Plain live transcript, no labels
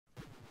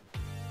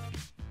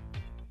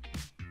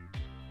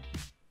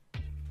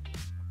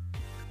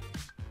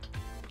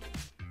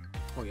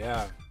Oh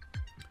yeah,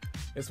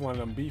 it's one of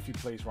them beefy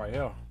plates right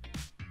here.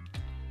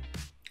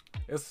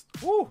 It's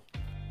woo.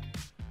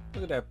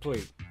 Look at that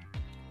plate.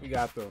 We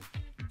got the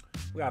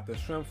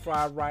shrimp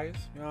fried rice.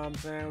 You know what I'm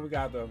saying? We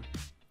got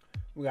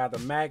the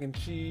mac and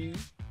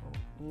cheese.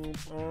 Mm.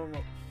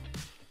 Yeah.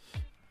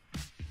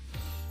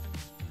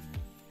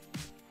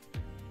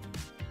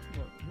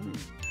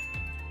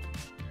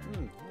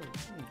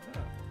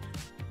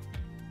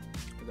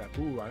 Look at that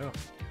food right here.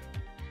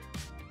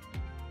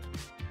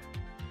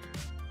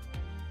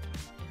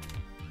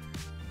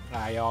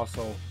 Alright, y'all.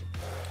 So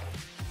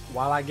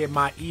while I get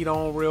my eat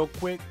on real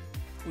quick,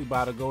 we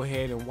about to go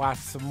ahead and watch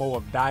some more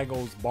of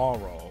Daigo's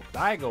Balrog.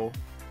 Daigo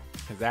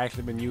has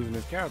actually been using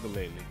this character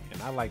lately,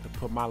 and I like to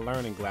put my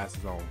learning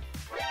glasses on.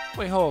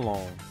 Wait, hold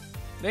on.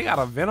 They got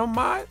a Venom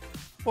mod?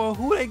 Well,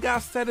 who they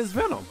got set as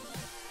Venom?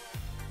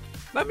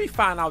 Let me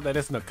find out that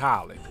it's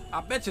Nakalik.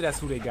 I bet you that's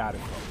who they got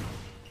it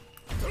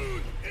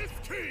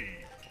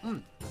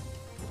from.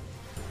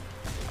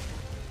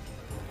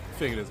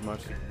 Figured as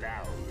much.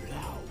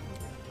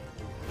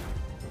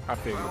 I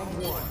figured.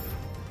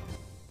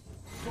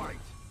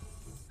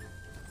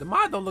 The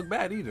mod don't look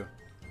bad either.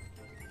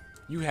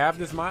 You have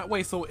this mod?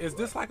 Wait, so is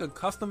this like a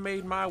custom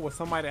made mod where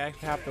somebody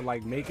actually have to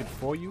like make it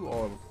for you,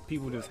 or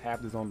people just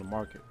have this on the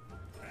market?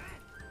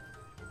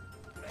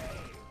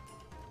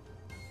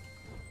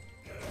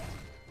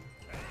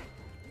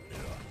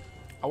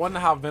 I wonder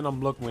how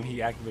Venom looked when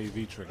he activated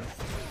V-Trigger.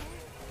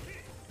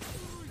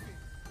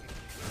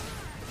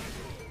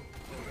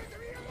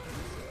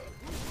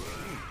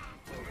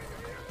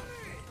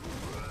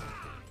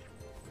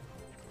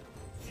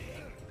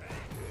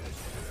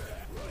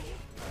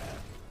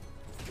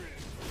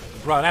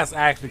 Bro, that's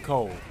actually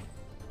cold.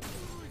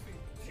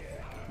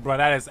 Bro,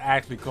 that is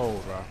actually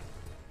cold, bro.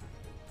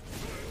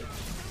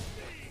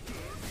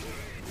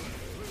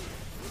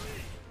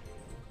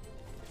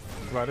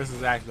 Bro, this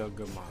is actually a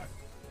good mod.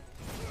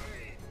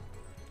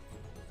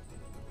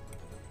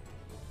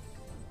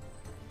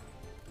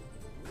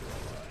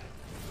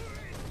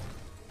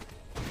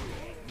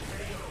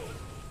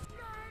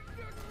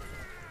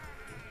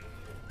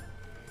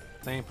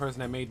 Same person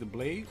that made the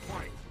blade.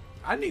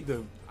 I need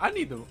to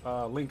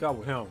link up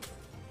with him.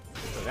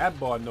 So that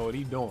boy know what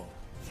he doing.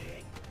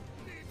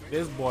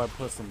 This boy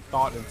put some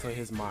thought into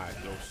his mind.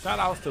 Yo, shout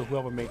outs to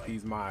whoever make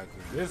these mods.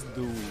 This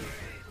dude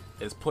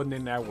is putting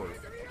in that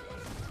work.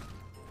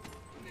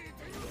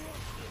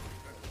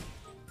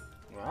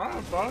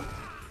 Alright, bro.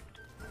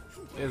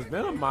 It's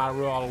been a mod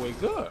real all the way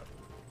good.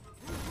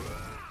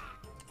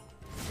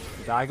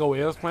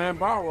 Daigo is playing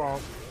Balrog.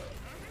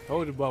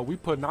 Told you, bro, we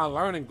putting our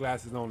learning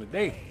glasses on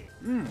today.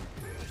 Man,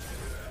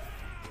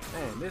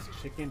 this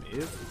chicken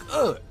is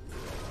good.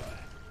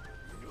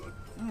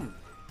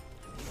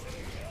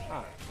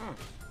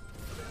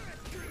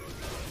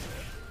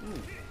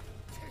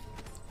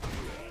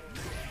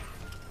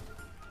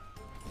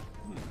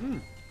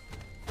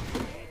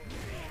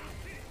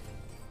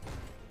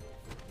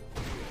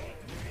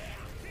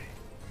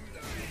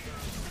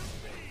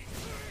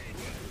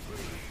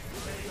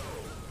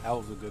 That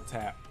was a good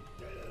tap.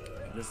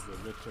 This is a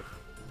good chicken.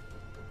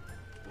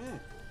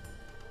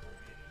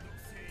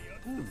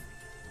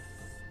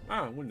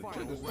 Man, when the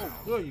chicken's so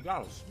good, you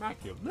gotta smack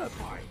your lip.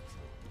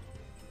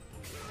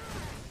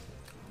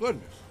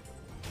 Goodness.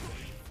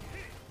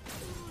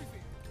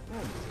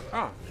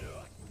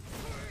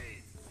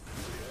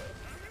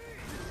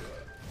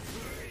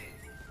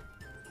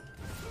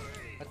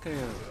 I can't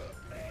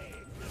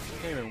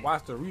even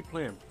watch the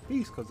replay in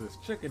peace because this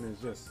chicken is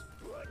just,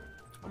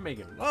 I'm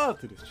making love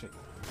to this chicken.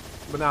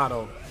 But now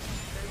though,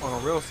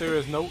 on a real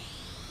serious note,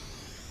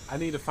 I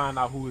need to find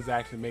out who is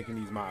actually making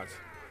these mods.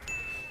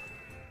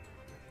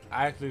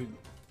 I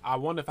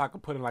wonder if I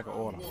could put in like an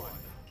order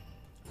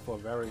for a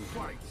very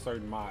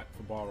certain mod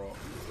for Balrog.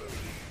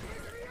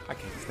 I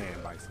can't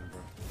stand Bison,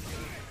 bro.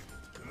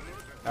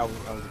 That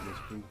was a good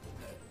screw.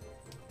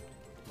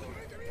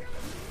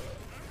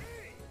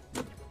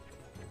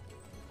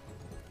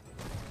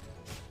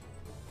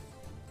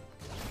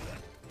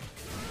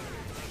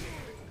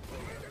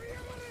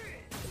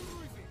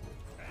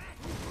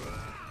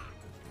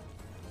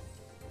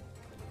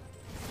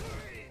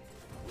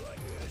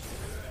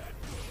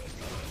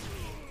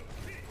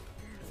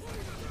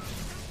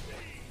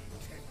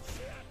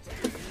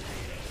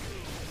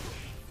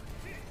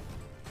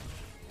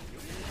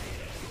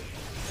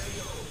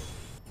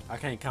 I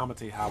can't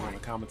commentate how I want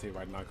to commentate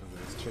right now because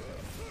of this chicken.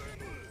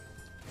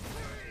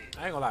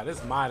 I ain't gonna lie,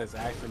 this mod is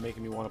actually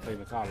making me want to play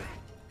Nakali.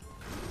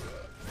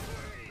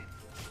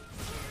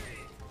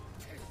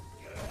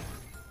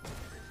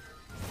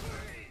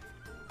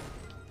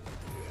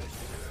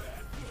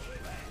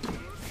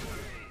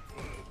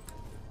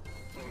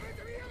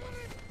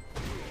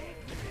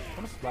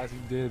 I'm surprised he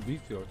did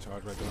V-Field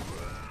charge right there.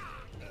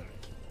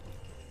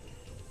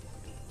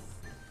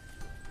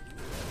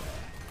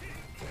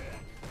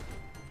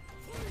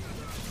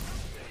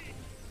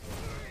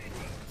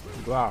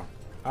 Wow,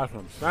 that's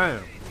what I'm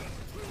saying.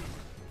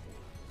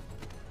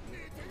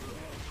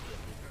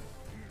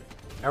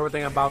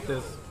 Everything about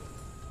this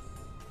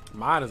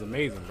mod is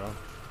amazing, bro.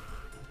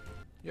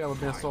 You ever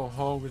been so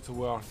hungry to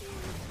where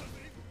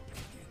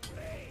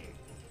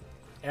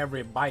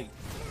every bite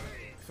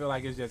feel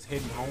like it's just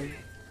hitting home?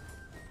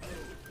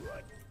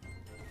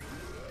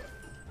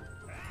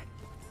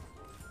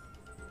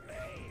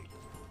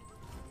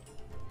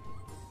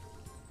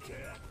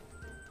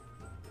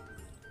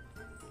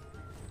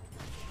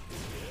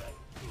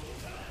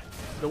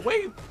 The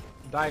way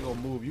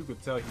Daigo move, you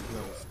could tell he's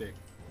playing with stick.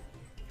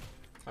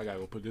 I gotta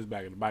go put this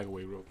back in the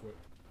microwave real quick.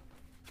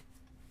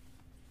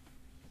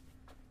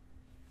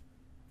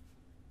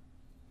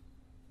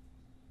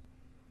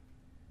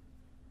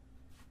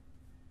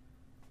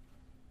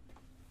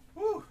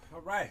 Whew,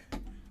 all right.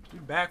 We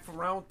back for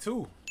round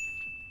 2.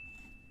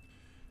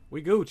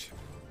 We gooch.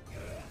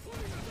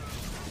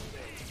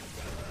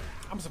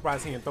 I'm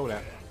surprised he didn't throw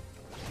that.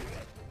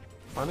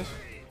 Punish?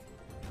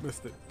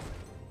 Missed it.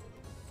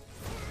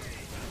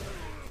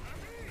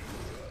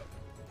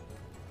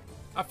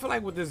 I feel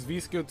like with this V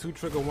skill 2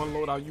 trigger 1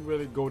 loadout, you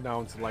really go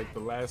down to like the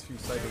last few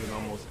seconds in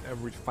almost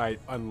every fight,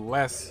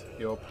 unless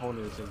your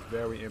opponent is just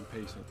very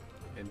impatient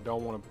and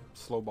don't want to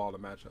slow ball the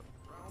matchup.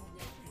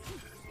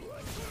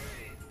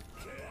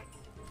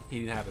 He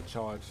didn't have to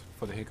charge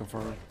for the hit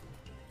confirm.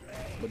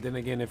 But then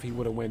again, if he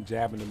would have went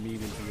jabbing the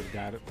mediums, he would have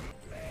got it.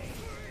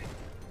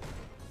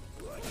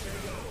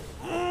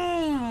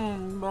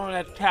 Boy,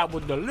 that tap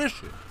was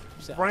delicious.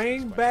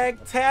 Bring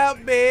back tap,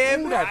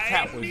 baby. Ooh, that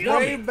tap was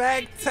yummy. Bring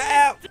back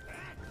tap.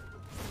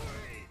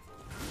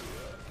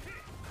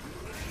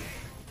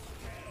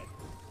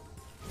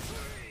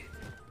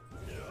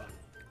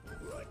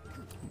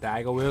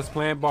 Daigo is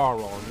playing bar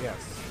wrong, yes.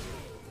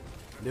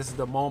 This is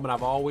the moment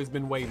I've always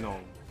been waiting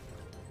on.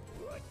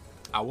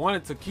 I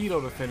wanted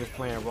Taquito to finish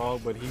playing raw,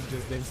 but he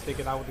just didn't stick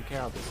it out with the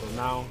character. So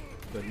now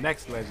the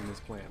next legend is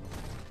playing him.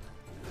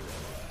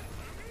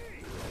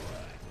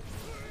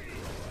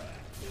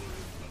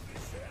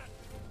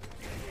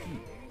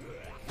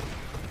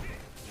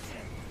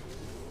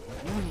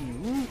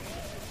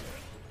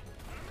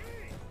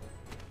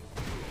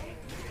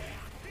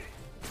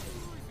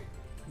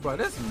 Bro,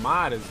 this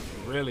mod is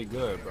really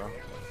good, bro.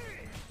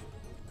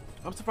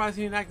 I'm surprised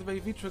he didn't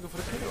activate V-Trigger for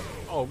the kill.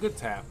 Oh, good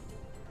tap.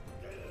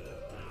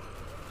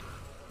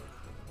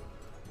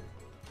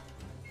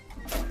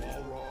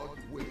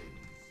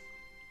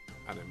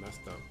 I done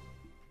messed up.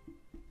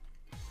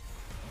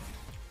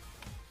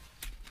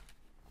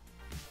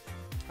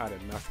 I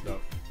done messed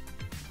up.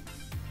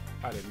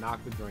 I did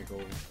knock the drink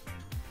over.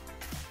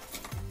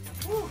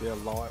 Woo. Dear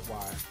Lord,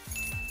 why?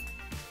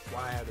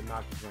 Why I had to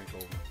knock the drink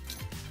over?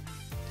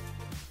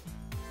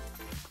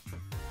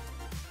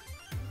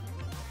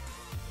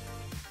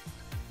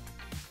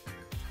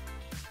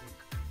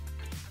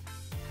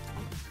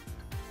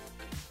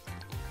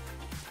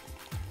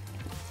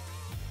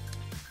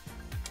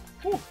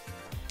 Whew.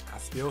 I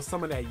spilled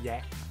some of that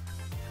yak.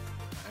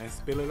 I didn't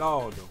spill it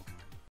all though.